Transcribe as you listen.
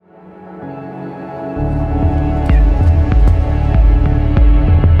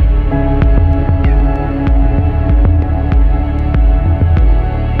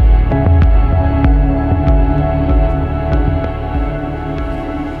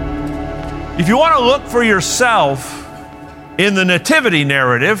If you want to look for yourself in the nativity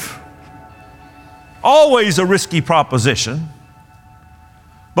narrative, always a risky proposition,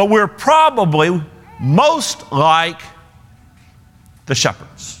 but we're probably most like the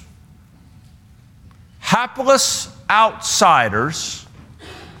shepherds. Hapless outsiders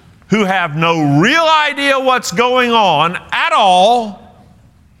who have no real idea what's going on at all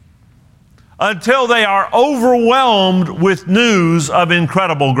until they are overwhelmed with news of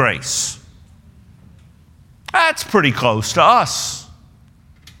incredible grace. That's pretty close to us,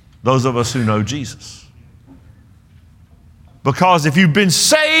 those of us who know Jesus. Because if you've been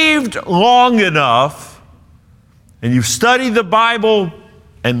saved long enough and you've studied the Bible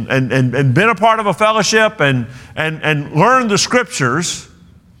and been a part of a fellowship and learned the Scriptures,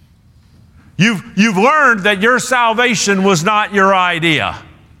 you've learned that your salvation was not your idea.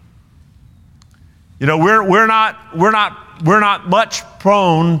 You know, we're not much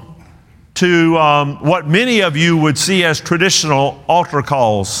prone to what many of you would see as traditional altar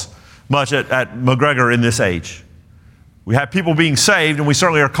calls much at McGregor in this age. We have people being saved, and we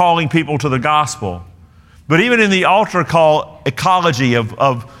certainly are calling people to the gospel. But even in the altar call ecology of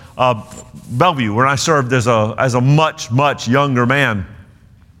Bellevue, where I served as a much younger man,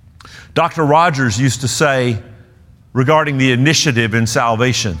 Dr. Rogers used to say regarding the initiative in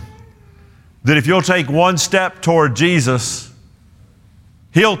salvation, that if you'll take one step toward Jesus,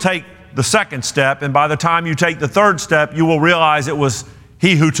 He'll take the second step, and by the time you take the third step, you will realize it was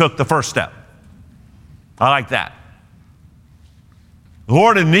He who took the first step. I like that. The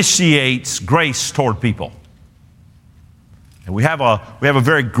Lord initiates grace toward people. And we have a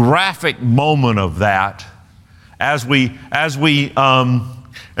very graphic moment of that as we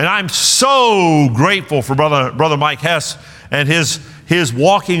and I'm so grateful for Brother Mike Hess and his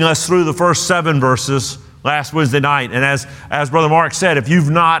walking us through the first 7 verses last Wednesday night. And as Brother Mark said, if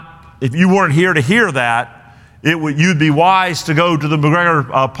you weren't here to hear that, you'd be wise to go to the McGregor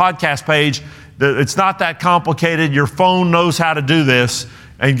podcast page. It's not that complicated. Your phone knows how to do this,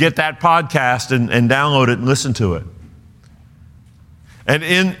 and get that podcast and download it and listen to it. And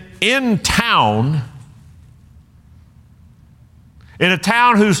in a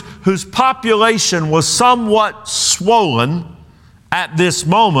town whose population was somewhat swollen at this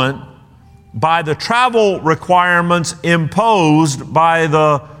moment by the travel requirements imposed by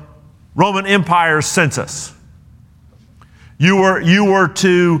the Roman Empire's census. You were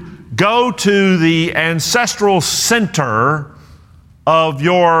to go to the ancestral center of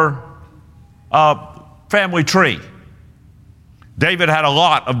your family tree. David had a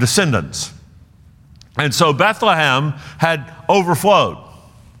lot of descendants. And so Bethlehem had overflowed.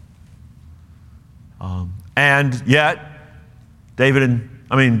 And yet,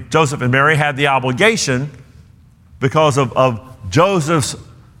 Joseph and Mary had the obligation, because of Joseph's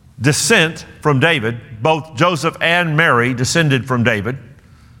descent from David. Both Joseph and Mary descended from David,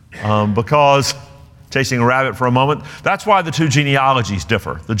 because, chasing a rabbit for a moment, that's why the two genealogies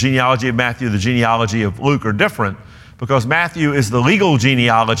differ. The genealogy of Matthew, the genealogy of Luke are different, because Matthew is the legal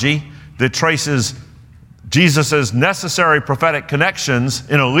genealogy that traces Jesus' necessary prophetic connections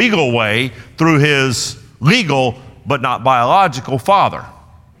in a legal way through his legal but not biological father.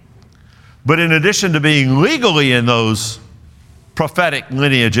 But in addition to being legally in those prophetic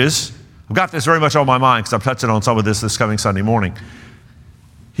lineages, I've got this very much on my mind because I'm touching on some of this coming Sunday morning.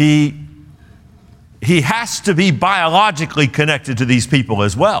 He has to be biologically connected to these people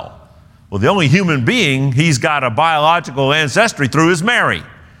as well. Well, the only human being he's got a biological ancestry through is Mary.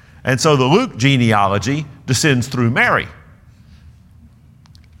 And so the Luke genealogy descends through Mary.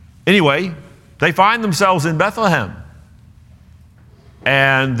 Anyway, they find themselves in Bethlehem.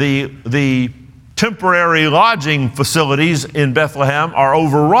 And the temporary lodging facilities in Bethlehem are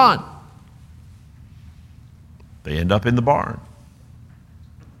overrun. They end up in the barn.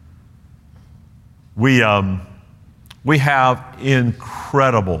 We have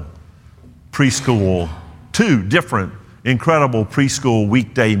incredible preschool, 2 different incredible preschool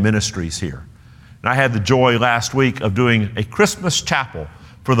weekday ministries here. And I had the joy last week of doing a Christmas chapel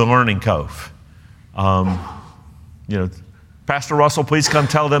for the Learning Cove. Pastor Russell, please come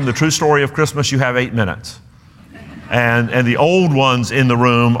tell them the true story of Christmas. You have 8 minutes. And the old ones in the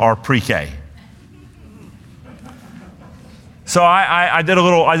room are pre-K. So I did a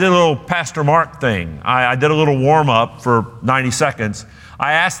little Pastor Mark thing. I did a little warm up for 90 seconds.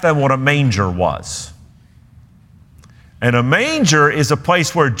 I asked them what a manger was. And a manger is a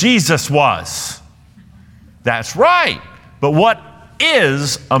place where Jesus was. That's right. But what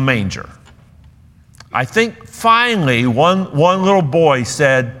is a manger? I think finally one little boy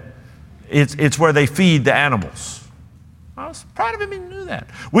said it's where they feed the animals. I was proud of him, he knew that.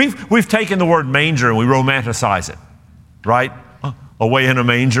 We've taken the word manger and we romanticize it, right? Away in a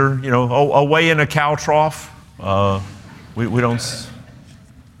manger, away in a cow trough. We don't.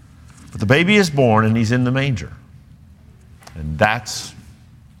 But the baby is born and he's in the manger. And that's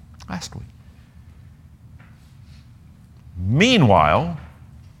last week. Meanwhile,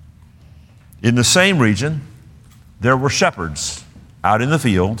 in the same region, there were shepherds out in the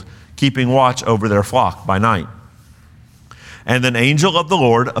field, keeping watch over their flock by night. And an angel of the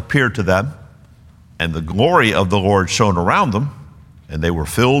Lord appeared to them, and the glory of the Lord shone around them, and they were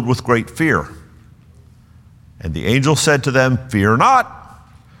filled with great fear. And the angel said to them, "Fear not,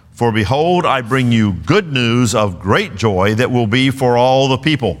 for behold, I bring you good news of great joy that will be for all the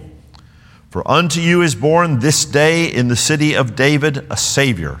people. For unto you is born this day in the city of David a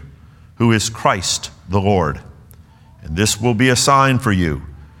Savior, who is Christ the Lord. And this will be a sign for you.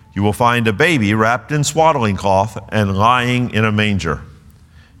 You will find a baby wrapped in swaddling cloth and lying in a manger."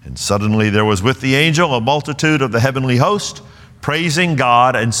 And suddenly there was with the angel a multitude of the heavenly host, praising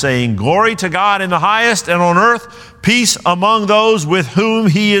God and saying, "Glory to God in the highest, and on earth peace among those with whom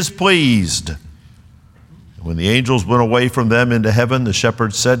he is pleased." And when the angels went away from them into heaven, the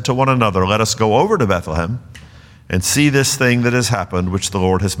shepherds said to one another, "Let us go over to Bethlehem and see this thing that has happened, which the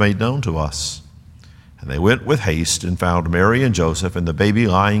Lord has made known to us." And they went with haste and found Mary and Joseph and the baby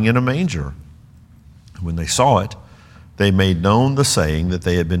lying in a manger. And when they saw it, they made known the saying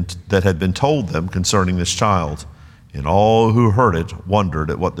that had been told them concerning this child. And all who heard it wondered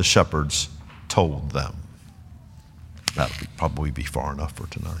at what the shepherds told them. That'll probably be far enough for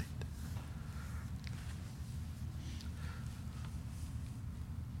tonight.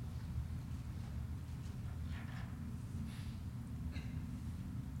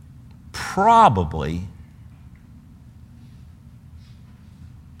 Probably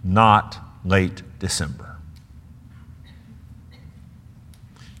not late December.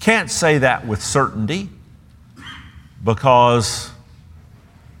 Can't say that with certainty because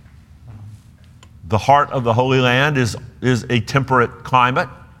the heart of the Holy Land is a temperate climate.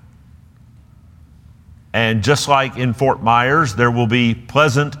 And just like in Fort Myers, there will be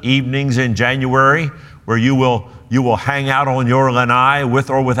pleasant evenings in January where you will hang out on your lanai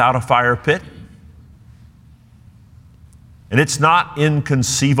with or without a fire pit. And it's not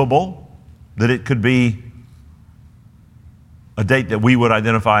inconceivable that it could be a date that we would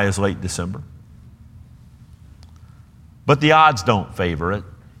identify as late December. But the odds don't favor it.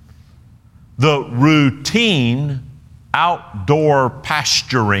 The routine outdoor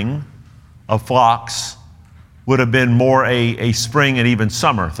pasturing of flocks would have been more a spring and even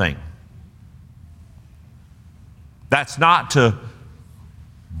summer thing. That's not to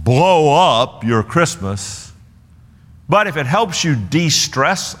blow up your Christmas, but if it helps you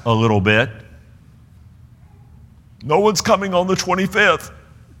de-stress a little bit, no one's coming on the 25th.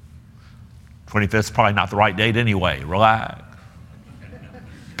 25th is probably not the right date anyway. Relax.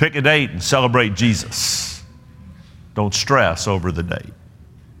 Pick a date and celebrate Jesus. Don't stress over the date.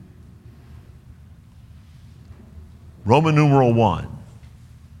 Roman numeral 1,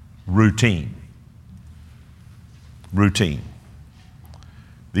 routine. Routine.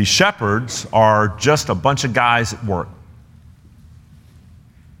 These shepherds are just a bunch of guys at work.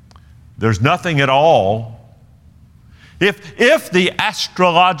 There's nothing at all. If the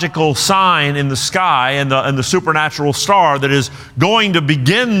astrological sign in the sky and the supernatural star that is going to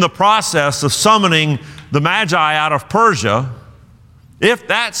begin the process of summoning the Magi out of Persia, if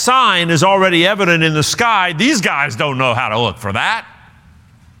that sign is already evident in the sky, these guys don't know how to look for that.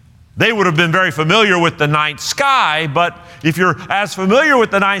 They would have been very familiar with the night sky, but if you're as familiar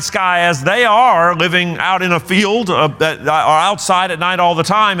with the night sky as they are, living out in a field or outside at night all the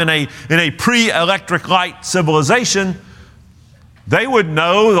time in a pre-electric light civilization, they would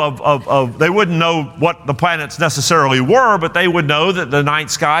know they wouldn't know what the planets necessarily were, but they would know that the night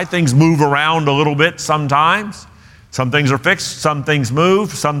sky, things move around a little bit sometimes. Some things are fixed, some things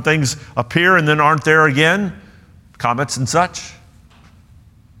move, some things appear and then aren't there again, comets and such.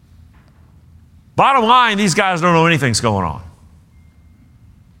 Bottom line, these guys don't know anything's going on.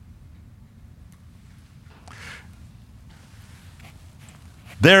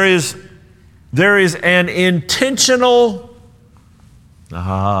 There is an intentional, it's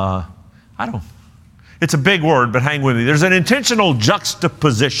a big word, but hang with me. There's an intentional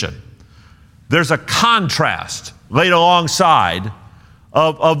juxtaposition. There's a contrast laid alongside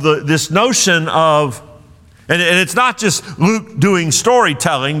of this notion of, and it's not just Luke doing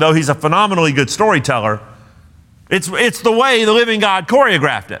storytelling, though he's a phenomenally good storyteller. It's the way the living God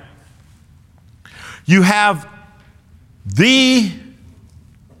choreographed it. You have the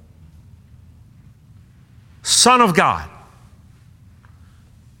Son of God,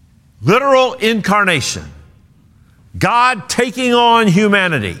 Literal incarnation. God taking on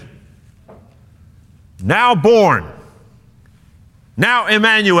humanity. Now born. Now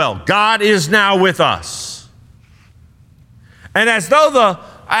Emmanuel. God is now with us. And as though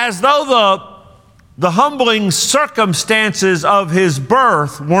the humbling circumstances of his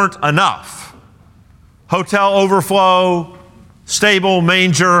birth weren't enough. Hotel overflow, stable,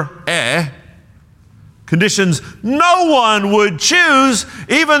 manger, conditions no one would choose,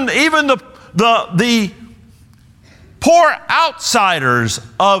 even the poor outsiders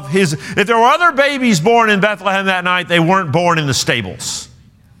of his. If there were other babies born in Bethlehem that night, they weren't born in the stables.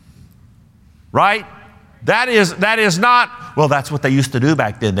 Right? That is not, well, that's what they used to do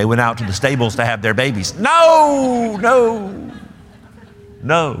back then. They went out to the stables to have their babies. No.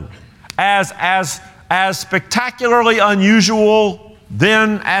 As spectacularly unusual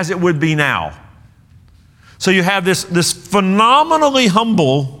then as it would be now. So you have this phenomenally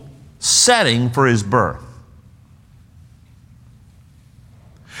humble setting for his birth.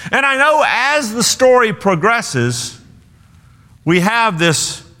 And I know as the story progresses, we have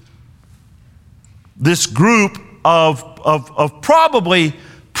this group of probably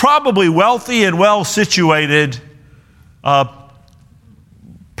wealthy and well-situated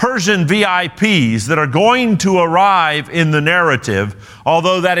Persian VIPs that are going to arrive in the narrative,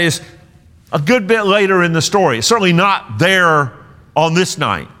 although that is a good bit later in the story. It's certainly not there on this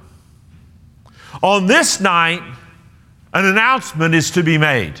night. On this night, an announcement is to be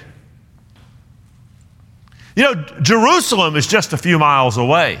made. You know, Jerusalem is just a few miles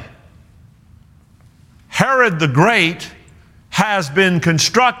away. Herod the Great has been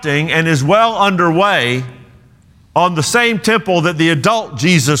constructing and is well underway on the same temple that the adult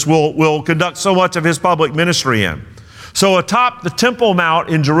Jesus will conduct so much of his public ministry in. So atop the Temple Mount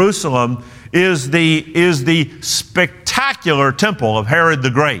in Jerusalem is the spectacular temple of Herod the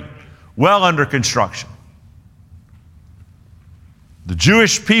Great, well under construction. The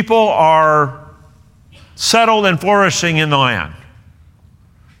Jewish people are settled and flourishing in the land.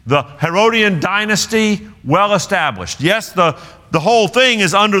 The Herodian dynasty, well established. Yes, the whole thing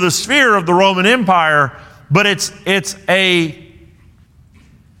is under the sphere of the Roman Empire, but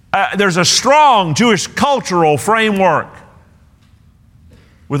there's a strong Jewish cultural framework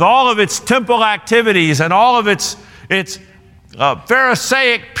with all of its temple activities and all of its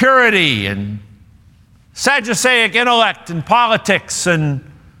Pharisaic purity and Sadduceic intellect and politics, and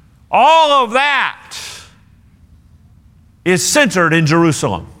all of that is centered in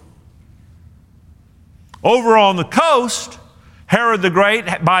Jerusalem. Over on the coast, Herod the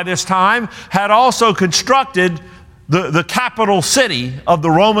Great, by this time, had also constructed the capital city of the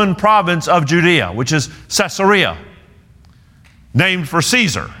Roman province of Judea, which is Caesarea, named for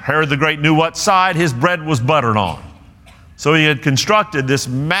Caesar. Herod the Great knew what side his bread was buttered on. So he had constructed this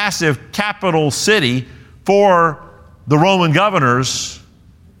massive capital city for the Roman governors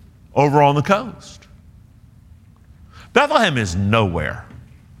over on the coast. Bethlehem is nowhere.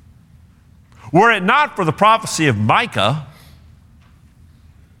 Were it not for the prophecy of Micah,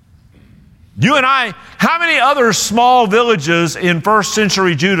 you and I, how many other small villages in first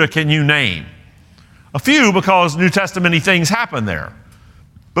century Judah can you name? A few, because New Testament-y things happen there.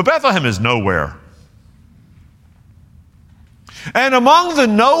 But Bethlehem is nowhere. And among the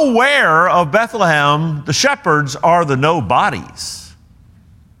nowhere of Bethlehem, the shepherds are the nobodies.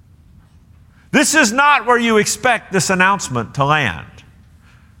 This is not where you expect this announcement to land.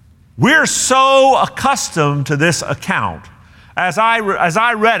 We're so accustomed to this account. As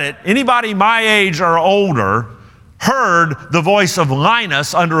I read it, anybody my age or older heard the voice of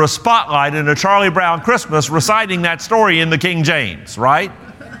Linus under a spotlight in a Charlie Brown Christmas reciting that story in the King James, right?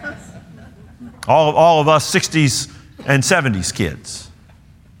 All of us 60s and 70s kids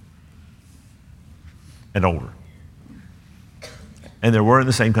and older. And there were in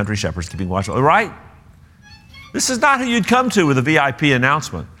the same country shepherds keeping watch, right? This is not who you'd come to with a VIP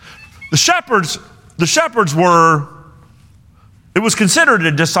announcement. The shepherds were, it was considered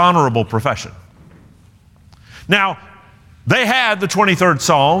a dishonorable profession. Now, they had the 23rd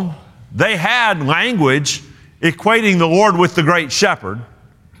Psalm. They had language equating the Lord with the great shepherd.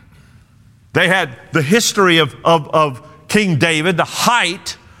 They had the history of King David, the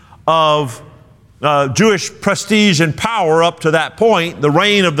height of Jewish prestige and power up to that point, the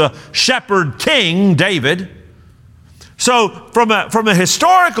reign of the shepherd king David. So from a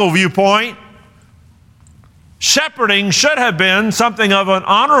historical viewpoint, shepherding should have been something of an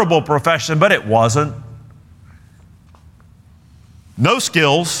honorable profession, but it wasn't. No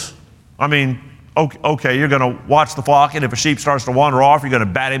skills. I mean, okay, you're going to watch the flock, and if a sheep starts to wander off, you're going to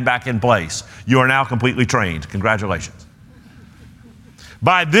bat him back in place. You are now completely trained. Congratulations.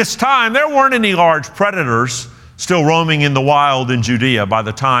 By this time, there weren't any large predators still roaming in the wild in Judea by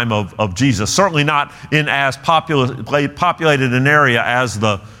the time of Jesus. Certainly not in as populated an area as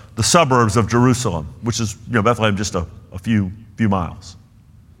the suburbs of Jerusalem, which is, Bethlehem just a few miles.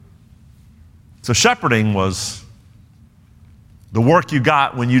 So shepherding was the work you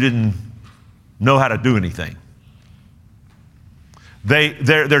got when you didn't know how to do anything.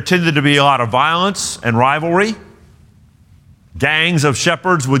 There tended to be a lot of violence and rivalry. Gangs of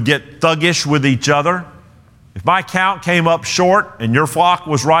shepherds would get thuggish with each other. If my count came up short and your flock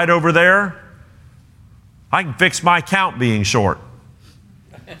was right over there, I can fix my count being short.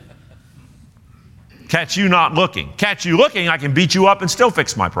 Catch you not looking. Catch you looking, I can beat you up and still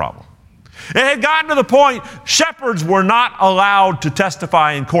fix my problem. It had gotten to the point shepherds were not allowed to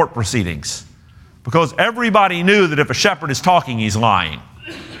testify in court proceedings because everybody knew that if a shepherd is talking, he's lying.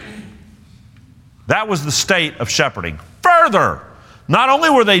 That was the state of shepherding. Further, not only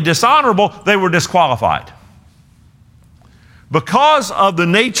were they dishonorable, they were disqualified. Because of the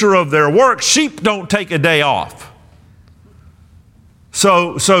nature of their work, sheep don't take a day off.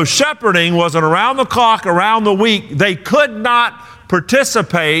 So shepherding was an around the clock, around the week. They could not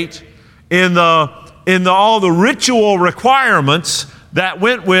participate in all the ritual requirements that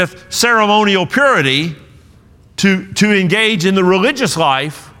went with ceremonial purity to engage in the religious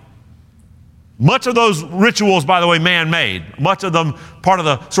life. Much of those rituals, by the way, man-made. Much of them part of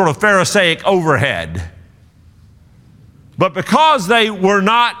the sort of Pharisaic overhead. But because they were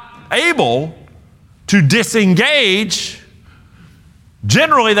not able to disengage,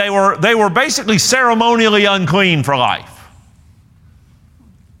 generally they were basically ceremonially unclean for life.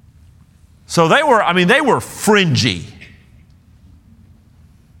 So they were fringy.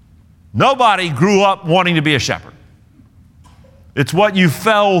 Nobody grew up wanting to be a shepherd. It's what you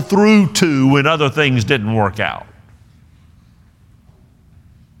fell through to when other things didn't work out.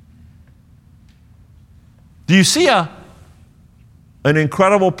 Do you see an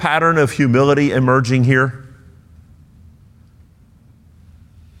incredible pattern of humility emerging here?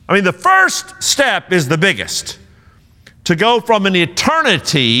 The first step is the biggest. To go from an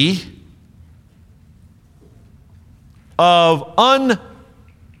eternity of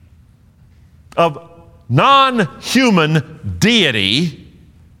non-human deity,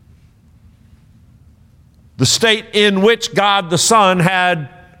 the state in which God the Son had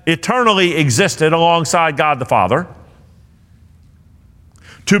eternally existed alongside God the Father,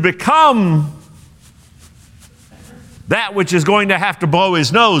 to become that which is going to have to blow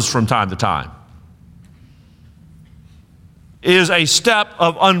his nose from time to time, is a step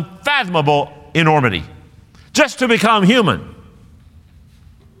of unfathomable enormity. Just to become human.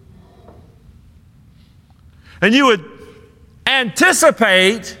 And you would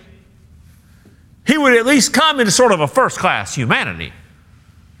anticipate he would at least come into sort of a first-class humanity.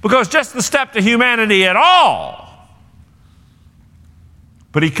 Because just the step to humanity at all.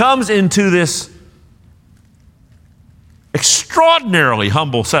 But he comes into this extraordinarily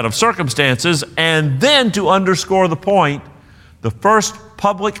humble set of circumstances, and then to underscore the point, the first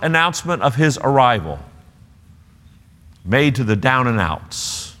public announcement of his arrival made to the down and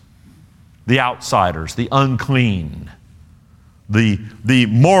outs, the outsiders, the unclean, the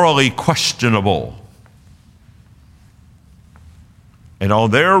morally questionable. And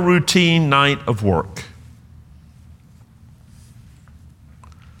on their routine night of work,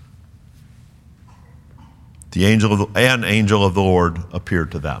 an angel of the Lord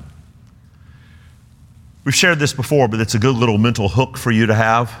appeared to them. We've shared this before, but it's a good little mental hook for you to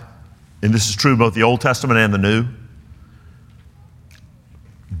have. And this is true both the Old Testament and the New.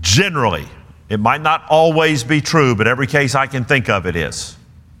 Generally, it might not always be true, but every case I can think of it is.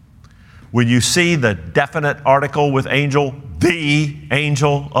 When you see the definite article with angel, the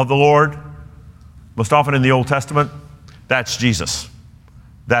angel of the Lord, most often in the Old Testament, that's Jesus.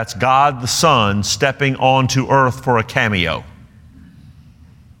 That's God the Son stepping onto earth for a cameo.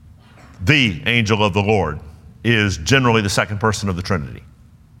 The angel of the Lord is generally the second person of the Trinity.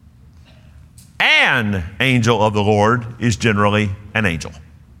 An angel of the Lord is generally an angel.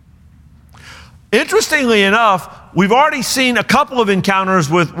 Interestingly enough, we've already seen a couple of encounters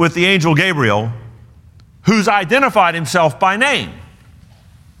with the angel Gabriel, who's identified himself by name.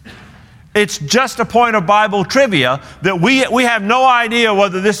 It's just a point of Bible trivia that we have no idea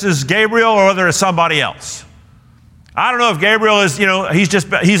whether this is Gabriel or whether it's somebody else. I don't know if Gabriel is,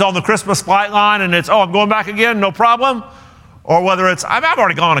 he's on the Christmas flight line and it's, I'm going back again, no problem. Or whether it's, I've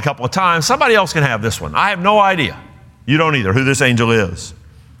already gone a couple of times, somebody else can have this one. I have no idea. You don't either, who this angel is.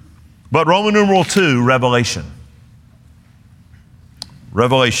 But Roman numeral 2, Revelation.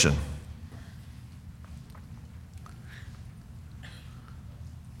 Revelation.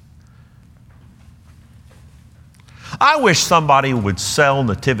 I wish somebody would sell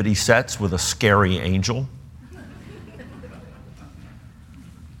nativity sets with a scary angel.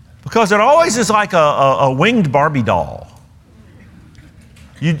 Because it always is like a winged Barbie doll.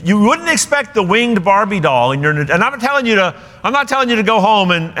 You wouldn't expect the winged Barbie doll in your, and I'm not telling you to go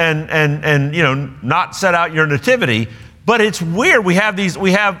home and not set out your nativity, but it's weird. We have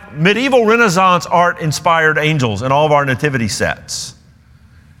medieval Renaissance art inspired angels in all of our nativity sets.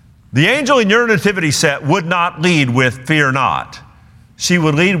 The angel in your nativity set would not lead with "fear not." She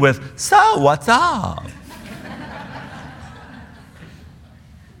would lead with, "So what's up?"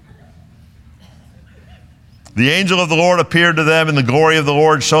 The angel of the Lord appeared to them, and the glory of the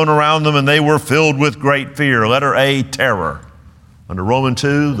Lord shone around them, and they were filled with great fear. Letter A, terror. Under Romans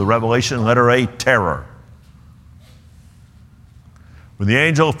 2, the Revelation, letter A, terror. When the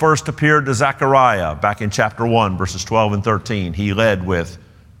angel first appeared to Zechariah, back in chapter 1, verses 12 and 13, he led with,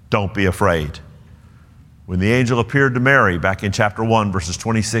 "Don't be afraid." When the angel appeared to Mary, back in chapter 1, verses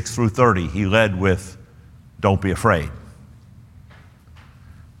 26 through 30, he led with, "Don't be afraid."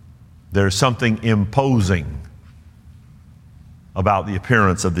 There's something imposing about the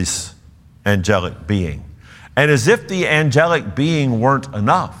appearance of this angelic being. And as if the angelic being weren't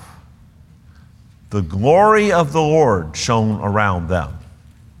enough, the glory of the Lord shone around them.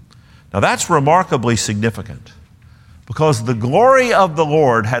 Now that's remarkably significant, because the glory of the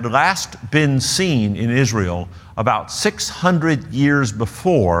Lord had last been seen in Israel about 600 years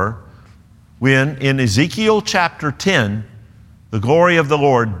before, when in Ezekiel chapter 10, the glory of the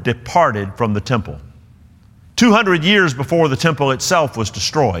Lord departed from the temple. 200 years before the temple itself was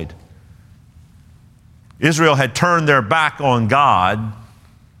destroyed. Israel had turned their back on God,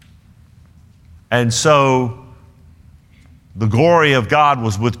 and so the glory of God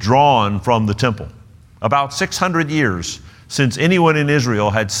was withdrawn from the temple. About 600 years since anyone in Israel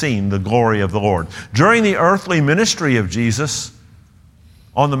had seen the glory of the Lord. During the earthly ministry of Jesus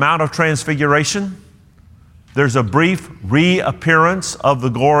on the Mount of Transfiguration, there's a brief reappearance of the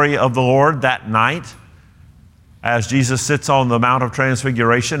glory of the Lord that night as Jesus sits on the Mount of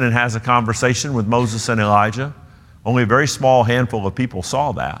Transfiguration and has a conversation with Moses and Elijah. Only a very small handful of people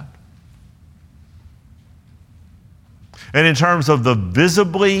saw that. And in terms of the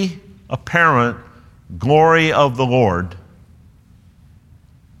visibly apparent glory of the Lord,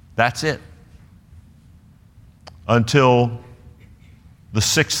 that's it. Until the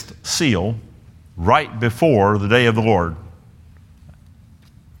sixth seal, right before the day of the Lord,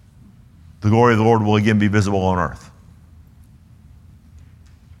 the glory of the Lord will again be visible on earth.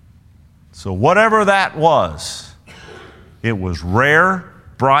 So whatever that was, it was rare,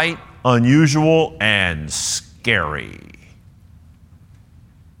 bright, unusual, and scary.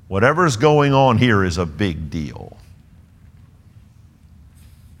 Whatever's going on here is a big deal.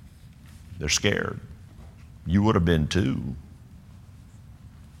 They're scared. You would have been too.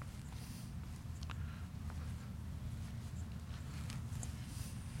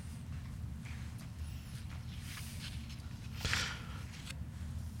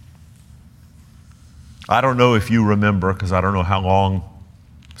 I don't know if you remember, because I don't know how long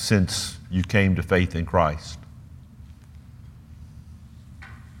since you came to faith in Christ.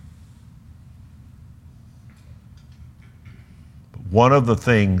 But one of the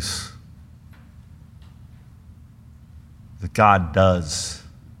things that God does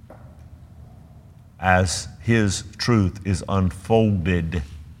as His truth is unfolded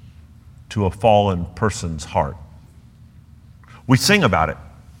to a fallen person's heart, we sing about it.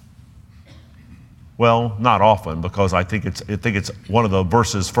 Well, not often, because I think it's one of the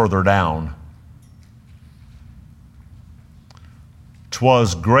verses further down.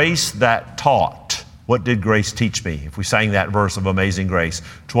 'Twas grace that taught. What did grace teach me? If we sang that verse of Amazing Grace.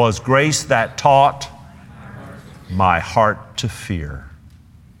 'Twas grace that taught my heart to fear.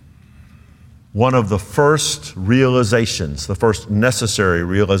 One of the first realizations, the first necessary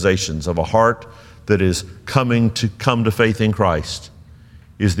realizations of a heart that is come to faith in Christ,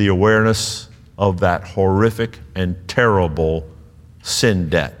 is the awareness of that horrific and terrible sin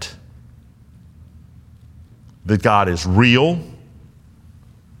debt. That God is real,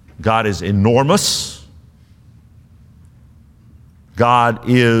 God is enormous, God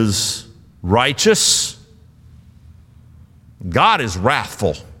is righteous, God is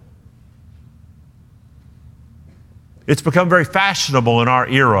wrathful. It's become very fashionable in our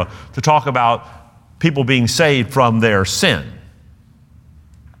era to talk about people being saved from their sin.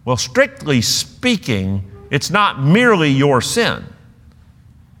 Well, strictly speaking, it's not merely your sin.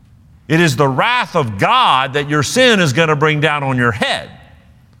 It is the wrath of God that your sin is going to bring down on your head.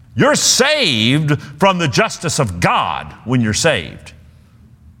 You're saved from the justice of God when you're saved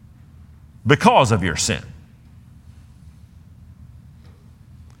because of your sin.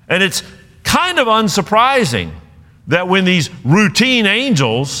 And it's kind of unsurprising that when these routine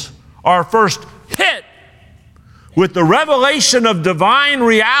angels are first hit with the revelation of divine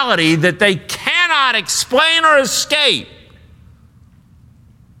reality that they cannot explain or escape,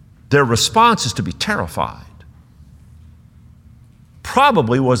 their response is to be terrified.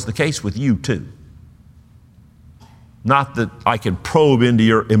 Probably was the case with you too. Not that I can probe into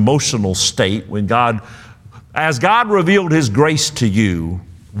your emotional state when as God revealed His grace to you,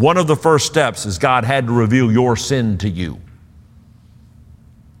 one of the first steps is God had to reveal your sin to you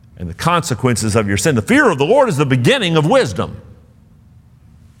and the consequences of your sin. The fear of the Lord is the beginning of wisdom.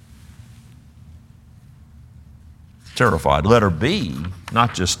 Terrified. Letter B,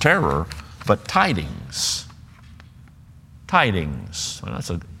 not just terror, but tidings. Tidings. Well, that's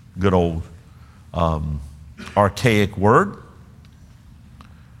a good old archaic word.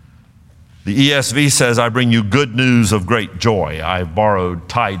 The ESV says, I bring you good news of great joy. I borrowed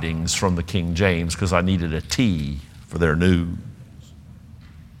tidings from the King James because I needed a T for their news.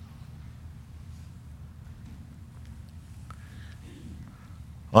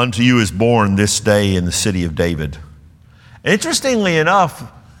 Unto you is born this day in the city of David. Interestingly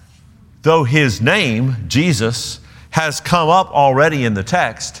enough, though his name, Jesus, has come up already in the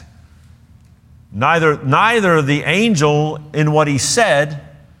text, neither the angel in what he said,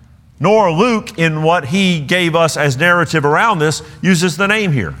 nor Luke in what he gave us as narrative around this uses the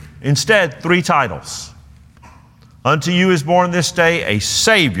name here. Instead, 3 titles. Unto you is born this day a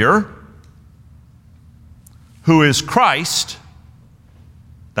Savior, who is Christ.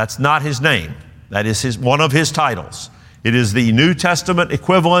 That's not his name. That is one of his titles. It is the New Testament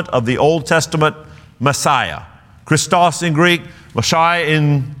equivalent of the Old Testament Messiah. Christos in Greek, Messiah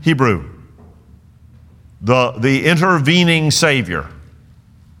in Hebrew. The intervening Savior.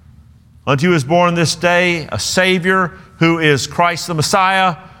 Unto you is born this day a Savior who is Christ the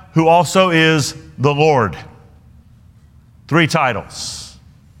Messiah, who also is the Lord. 3 titles.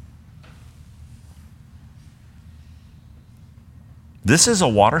 This is a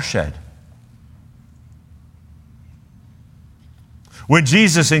watershed. When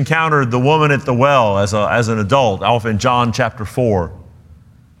Jesus encountered the woman at the well as an adult, off in John chapter 4,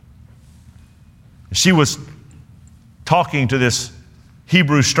 she was talking to this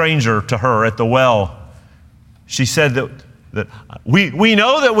Hebrew stranger to her at the well. She said that we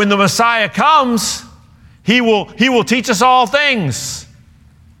know that when the Messiah comes, he will teach us all things.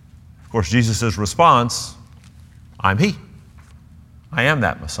 Of course, Jesus' response, I'm He. I am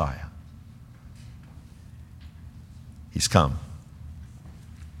that Messiah. He's come.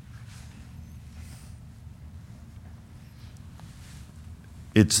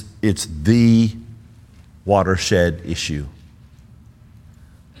 It's the watershed issue.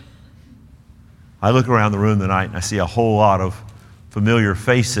 I look around the room tonight and I see a whole lot of familiar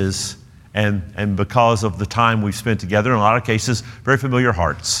faces, and because of the time we've spent together, in a lot of cases, very familiar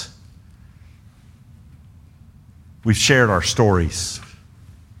hearts. We've shared our stories.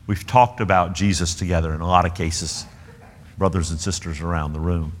 We've talked about Jesus together in a lot of cases, brothers and sisters around the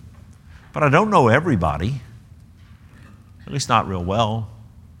room. But I don't know everybody, at least not real well.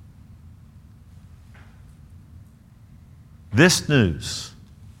 This news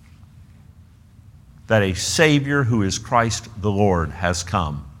that a Savior who is Christ the Lord has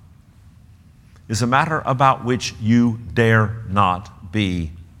come is a matter about which you dare not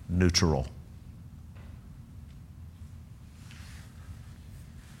be neutral.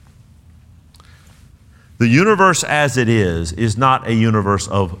 The universe as it is not a universe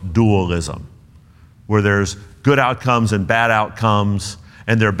of dualism, where there's good outcomes and bad outcomes,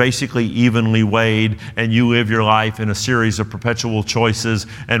 and they're basically evenly weighed, and you live your life in a series of perpetual choices,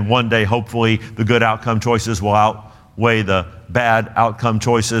 and one day, hopefully, the good outcome choices will outweigh the bad outcome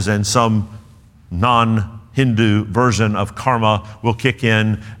choices, and some non-Hindu version of karma will kick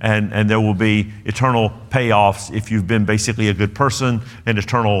in, and there will be eternal payoffs if you've been basically a good person, and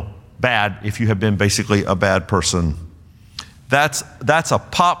eternal bad if you have been basically a bad person. That's a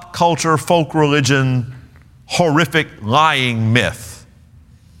pop culture, folk religion, horrific lying myth.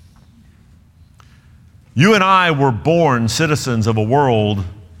 You and I were born citizens of a world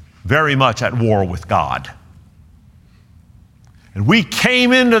very much at war with God. And we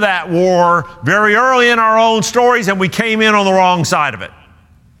came into that war very early in our own stories, and we came in on the wrong side of it.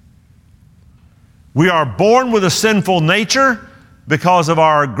 We are born with a sinful nature because of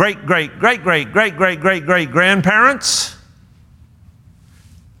our great-great-great-great-great-great-great-great-grandparents.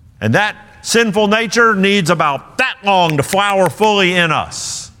 And that sinful nature needs about that long to flower fully in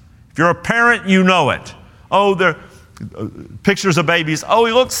us. If you're a parent, you know it. Oh, there pictures of babies. Oh,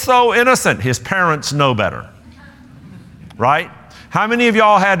 he looks so innocent. His parents know better. Right? How many of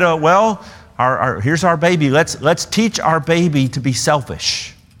y'all had here's our baby. Let's teach our baby to be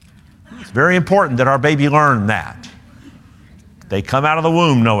selfish. It's very important that our baby learn that. They come out of the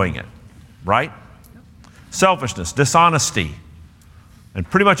womb knowing it, right? Selfishness, dishonesty, and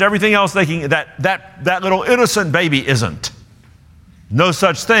pretty much everything else that little innocent baby isn't. No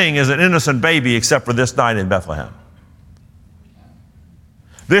such thing as an innocent baby except for this night in Bethlehem.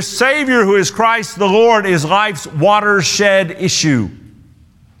 This Savior who is Christ the Lord is life's watershed issue.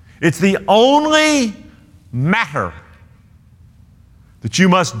 It's the only matter that you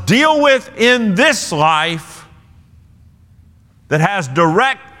must deal with in this life that has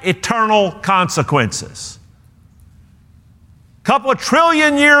direct eternal consequences. A couple of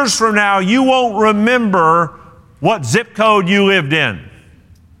trillion years from now, you won't remember what zip code you lived in.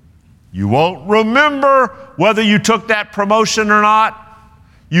 You won't remember whether you took that promotion or not.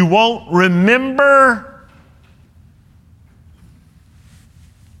 You won't remember.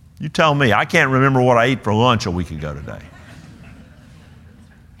 You tell me. I can't remember what I ate for lunch a week ago today.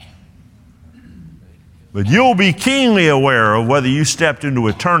 But you'll be keenly aware of whether you stepped into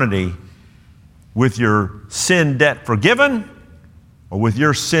eternity with your sin debt forgiven or with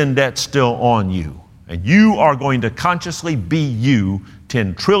your sin debt still on you. And you are going to consciously be you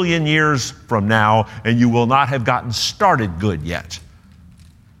 10 trillion years from now, and you will not have gotten started good yet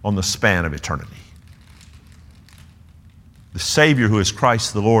on the span of eternity. The Savior who is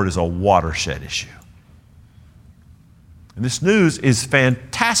Christ the Lord is a watershed issue. And this news is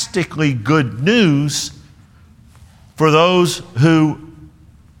fantastically good news for those who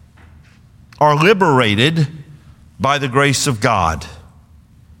are liberated by the grace of God.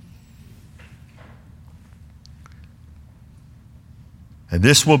 And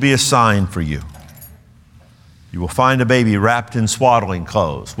this will be a sign for you. You will find a baby wrapped in swaddling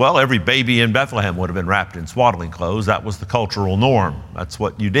clothes. Well, every baby in Bethlehem would have been wrapped in swaddling clothes. That was the cultural norm. That's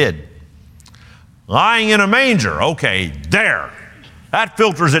what you did. Lying in a manger. Okay, there. That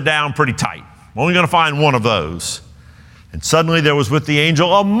filters it down pretty tight. I'm only going to find one of those. And suddenly there was with the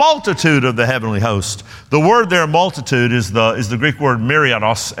angel a multitude of the heavenly host. The word there, multitude, is the Greek word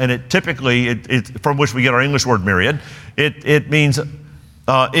myriados, and it typically, from which we get our English word myriad. It means,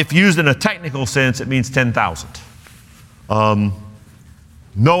 if used in a technical sense, it means 10,000.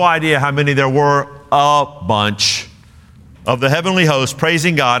 No idea how many there were. A bunch of the heavenly host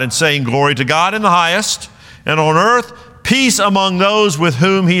praising God and saying, "Glory to God in the highest, and on earth peace among those with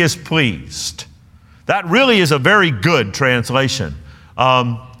whom He is pleased." That really is a very good translation.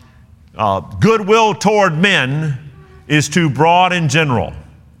 Goodwill toward men is too broad and general.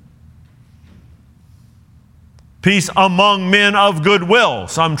 Peace among men of goodwill,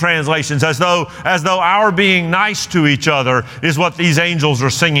 some translations, as though our being nice to each other is what these angels are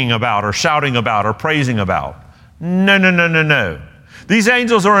singing about or shouting about or praising about. No. These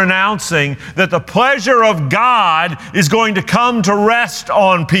angels are announcing that the pleasure of God is going to come to rest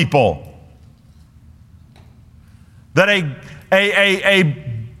on people. That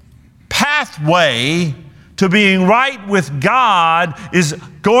a pathway to being right with God is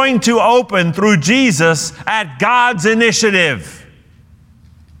going to open through Jesus at God's initiative.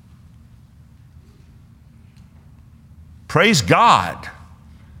 Praise God.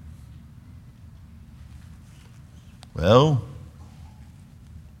 Well,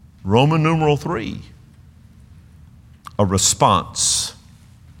 Roman numeral 3, a response.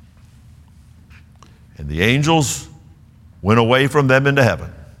 And the angels went away from them into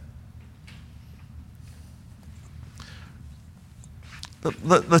heaven.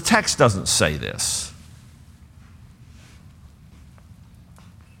 The text doesn't say this.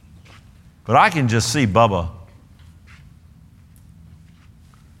 But I can just see Bubba.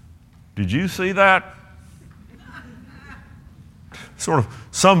 Did you see that? Sort of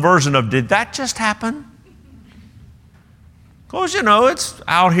some version of, did that just happen? Because, it's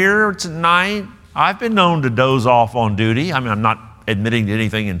out here, it's at night. I've been known to doze off on duty. I mean, I'm not admitting to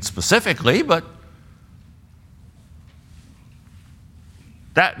anything specifically, but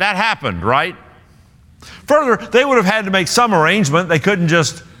that happened, right? Further, they would have had to make some arrangement. They couldn't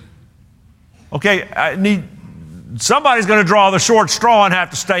just, somebody's going to draw the short straw and have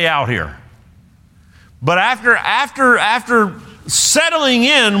to stay out here. But after settling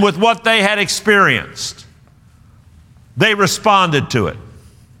in with what they had experienced, they responded to it.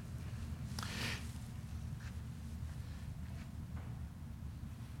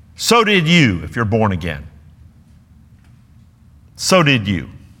 So did you, if you're born again. So did you.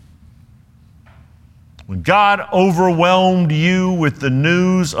 When God overwhelmed you with the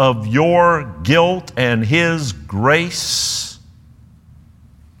news of your guilt and His grace,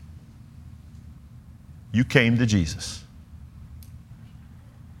 you came to Jesus.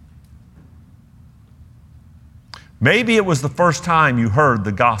 Maybe it was the first time you heard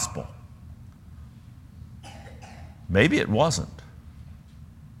the gospel. Maybe it wasn't.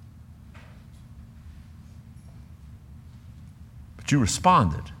 But you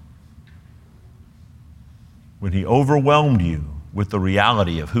responded when He overwhelmed you with the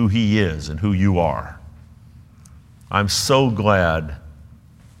reality of who He is and who you are. I'm so glad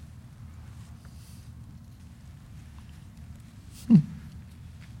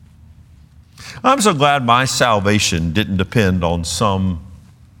my salvation didn't depend on some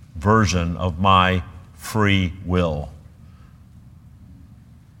version of my free will.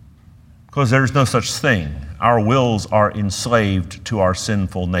 Because there's no such thing. Our wills are enslaved to our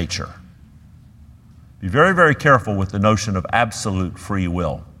sinful nature. Be very, very careful with the notion of absolute free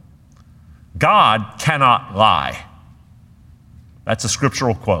will. God cannot lie. That's a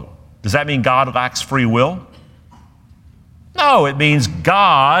scriptural quote. Does that mean God lacks free will? No, it means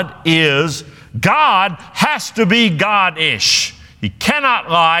God has to be God-ish. He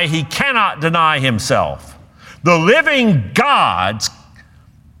cannot lie. He cannot deny Himself. The living God's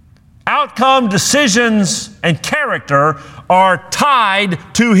outcome, decisions, and character are tied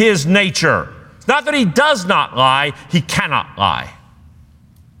to His nature. It's not that He does not lie. He cannot lie.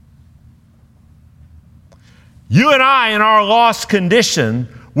 You and I, in our lost condition,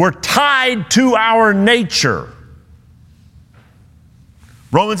 were tied to our nature.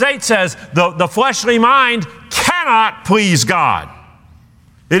 Romans 8 says the fleshly mind cannot please God.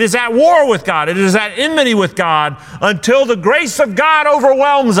 It is at war with God. It is at enmity with God until the grace of God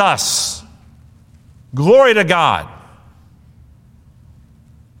overwhelms us. Glory to God.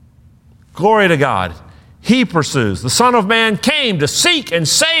 Glory to God. He pursues. The Son of Man came to seek and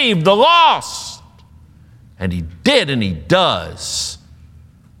save the lost. And He did and He does.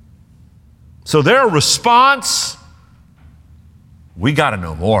 So their response, we got to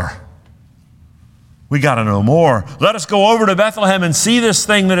know more. We got to know more. Let us go over to Bethlehem and see this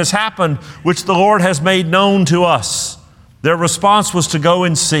thing that has happened, which the Lord has made known to us. Their response was to go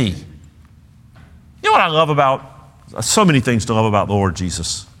and see. You know what I love about, so many things to love about the Lord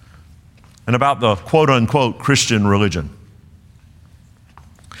Jesus and about the quote-unquote Christian religion.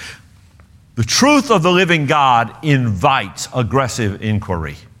 The truth of the living God invites aggressive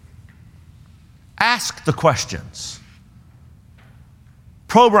inquiry. Ask the questions.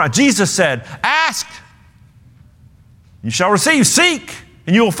 Jesus said, ask, you shall receive, seek,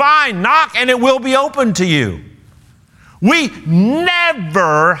 and you will find, knock, and it will be open to you. We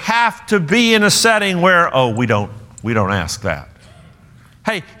never have to be in a setting where, we don't ask that.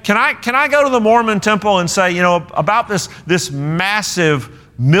 Hey, can I go to the Mormon temple and say, about this massive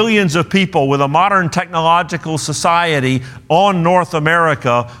millions of people with a modern technological society on North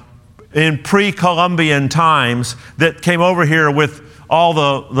America in pre-Columbian times that came over here with all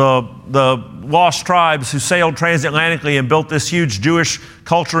the lost tribes who sailed transatlantically and built this huge Jewish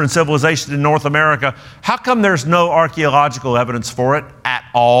culture and civilization in North America. How come there's no archaeological evidence for it at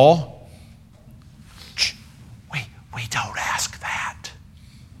all? We don't ask that.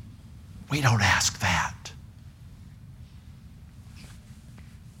 We don't ask that.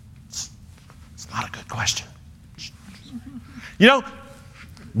 It's not a good question.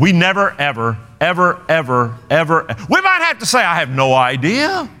 We never, ever, we might have to say, I have no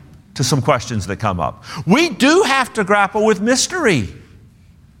idea, to some questions that come up. We do have to grapple with mystery.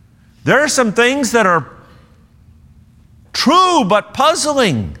 There are some things that are true but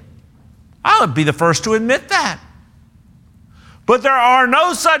puzzling. I would be the first to admit that. But there are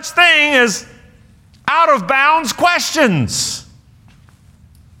no such thing as out-of-bounds questions.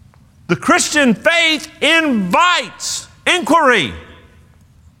 The Christian faith invites inquiry.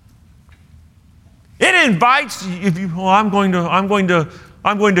 It invites, I'm going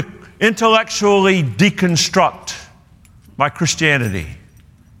to intellectually deconstruct my Christianity.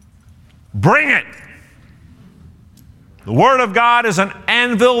 Bring it. The Word of God is an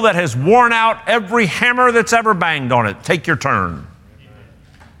anvil that has worn out every hammer that's ever banged on it. Take your turn.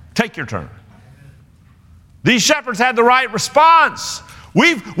 Take your turn. These shepherds had the right response.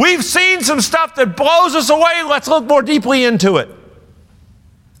 We've seen some stuff that blows us away. Let's look more deeply into it.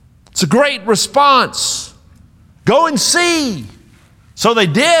 It's a great response. Go and see. So they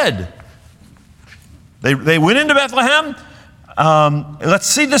did. They went into Bethlehem. Let's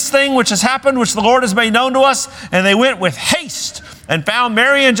see this thing which has happened, which the Lord has made known to us. And they went with haste and found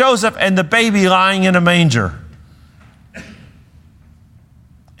Mary and Joseph and the baby lying in a manger.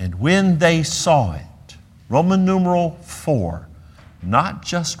 And when they saw it, Roman numeral 4, not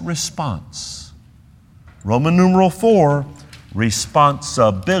just response. Roman numeral 4,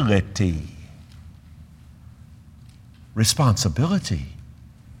 responsibility. Responsibility.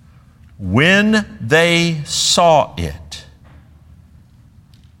 when they saw it.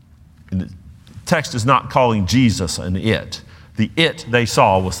 And the text is not calling Jesus an it. The it they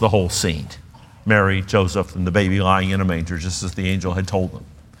saw was the whole scene. Mary, Joseph, and the baby lying in a manger, just as the angel had told them.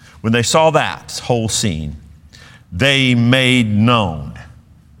 When they saw that whole scene, they made known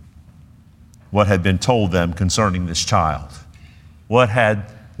what had been told them concerning this child. What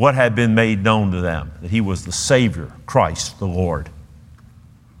had been made known to them? That he was the Savior, Christ the Lord.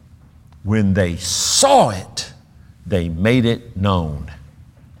 When they saw it, they made it known.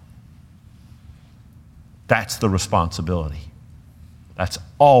 That's the responsibility. That's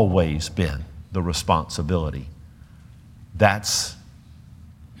always been the responsibility. That's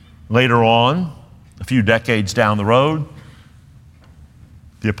later on, a few decades down the road,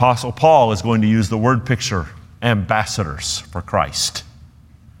 the Apostle Paul is going to use the word picture, ambassadors for Christ.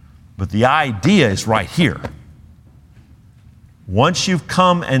 But the idea is right here. Once you've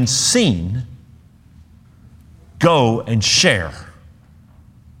come and seen, go and share.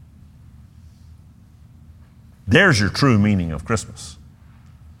 There's your true meaning of Christmas.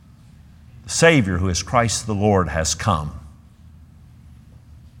 The Savior, who is Christ the Lord, has come.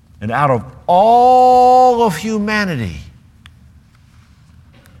 And out of all of humanity,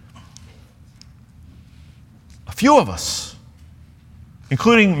 a few of us,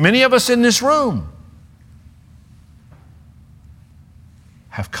 including many of us in this room,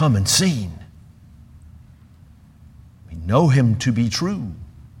 have come and seen. We know him to be true.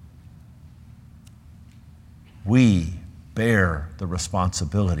 We bear the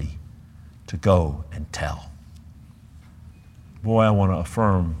responsibility to go and tell. Boy, I want to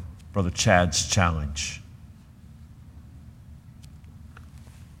affirm Brother Chad's challenge.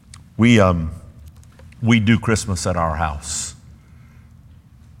 We do Christmas at our house.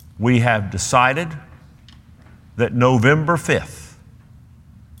 We have decided that November 5th,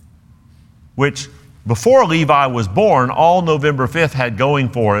 which before Levi was born, all November 5th had going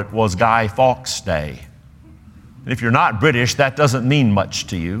for it was Guy Fawkes Day. And if you're not British, that doesn't mean much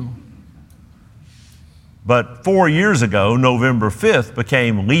to you. But 4 years ago, November 5th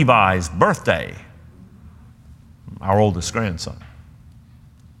became Levi's birthday, our oldest grandson.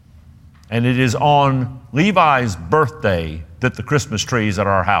 And it is on Levi's birthday that the Christmas trees at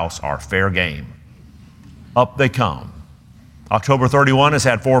our house are fair game. Up they come. October 31 has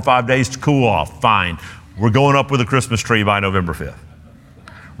had 4 or 5 days to cool off. Fine. We're going up with a Christmas tree by November 5th.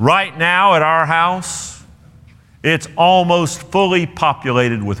 Right now at our house, it's almost fully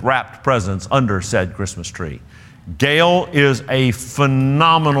populated with wrapped presents under said Christmas tree. Gail is a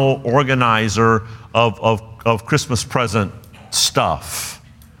phenomenal organizer of Christmas present stuff.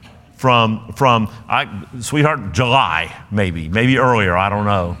 Sweetheart, July, maybe earlier, I don't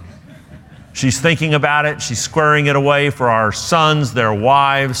know. She's thinking about it. She's squaring it away for our sons, their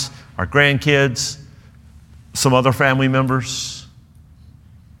wives, our grandkids, some other family members.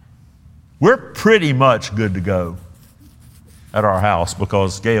 We're pretty much good to go at our house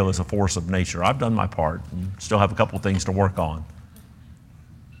because Gail is a force of nature. I've done my part and still have a couple of things to work on.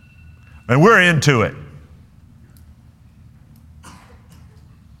 And we're into it.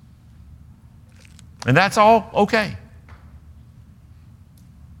 And that's all okay.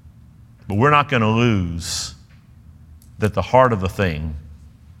 But we're not going to lose that the heart of the thing,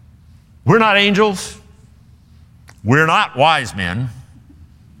 we're not angels. We're not wise men.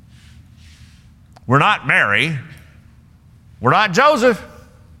 We're not Mary. We're not Joseph.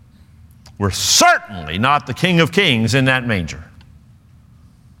 We're certainly not the King of Kings in that manger.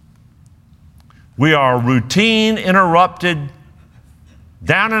 We are routine, interrupted,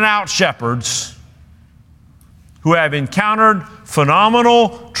 down and out shepherds who have encountered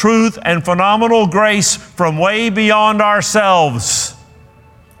phenomenal truth and phenomenal grace from way beyond ourselves,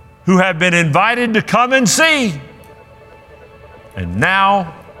 who have been invited to come and see, and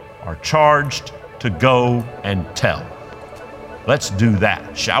now are charged to go and tell. Let's do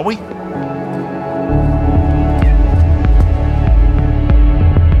that, shall we?